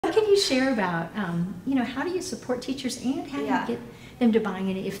what can you share about, how do you support teachers and how do you get them to buy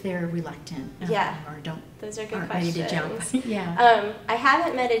in if they're reluctant or those are good aren't questions. ready to jump? I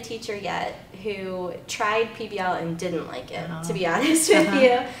haven't met a teacher yet who tried PBL and didn't like it, to be honest with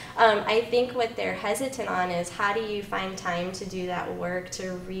you. I think what they're hesitant on is how do you find time to do that work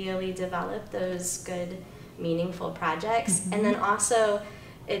to really develop those good, meaningful projects. And then also,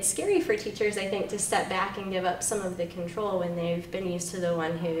 it's scary for teachers, I think, to step back and give up some of the control when they've been used to the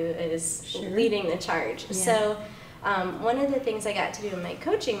one who is leading the charge. So one of the things I got to do in my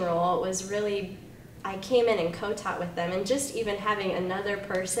coaching role was really, I came in and co-taught with them, and just even having another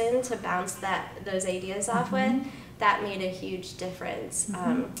person to bounce those ideas off with, that made a huge difference.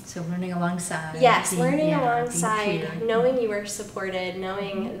 So learning alongside. Yes, learning alongside, knowing you were supported,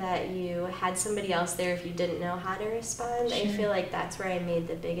 knowing that you had somebody else there if you didn't know how to respond. I feel like that's where I made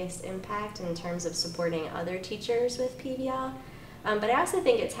the biggest impact in terms of supporting other teachers with PBL. But I also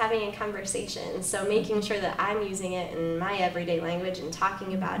think it's having a conversation, so making sure that I'm using it in my everyday language and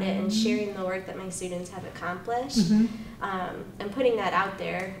talking about it and sharing the work that my students have accomplished, and putting that out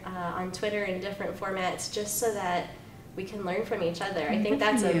there on Twitter in different formats just so that we can learn from each other. I think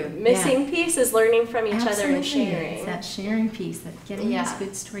that's a missing piece, is learning from each other and sharing. It's that sharing piece, that getting these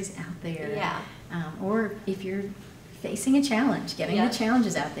good stories out there. Or if you're facing a challenge, getting the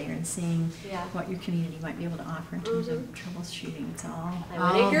challenges out there and seeing what your community might be able to offer in terms of troubleshooting. It's all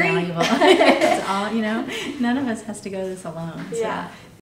I would agree. valuable. It's all, none of us has to go this alone. So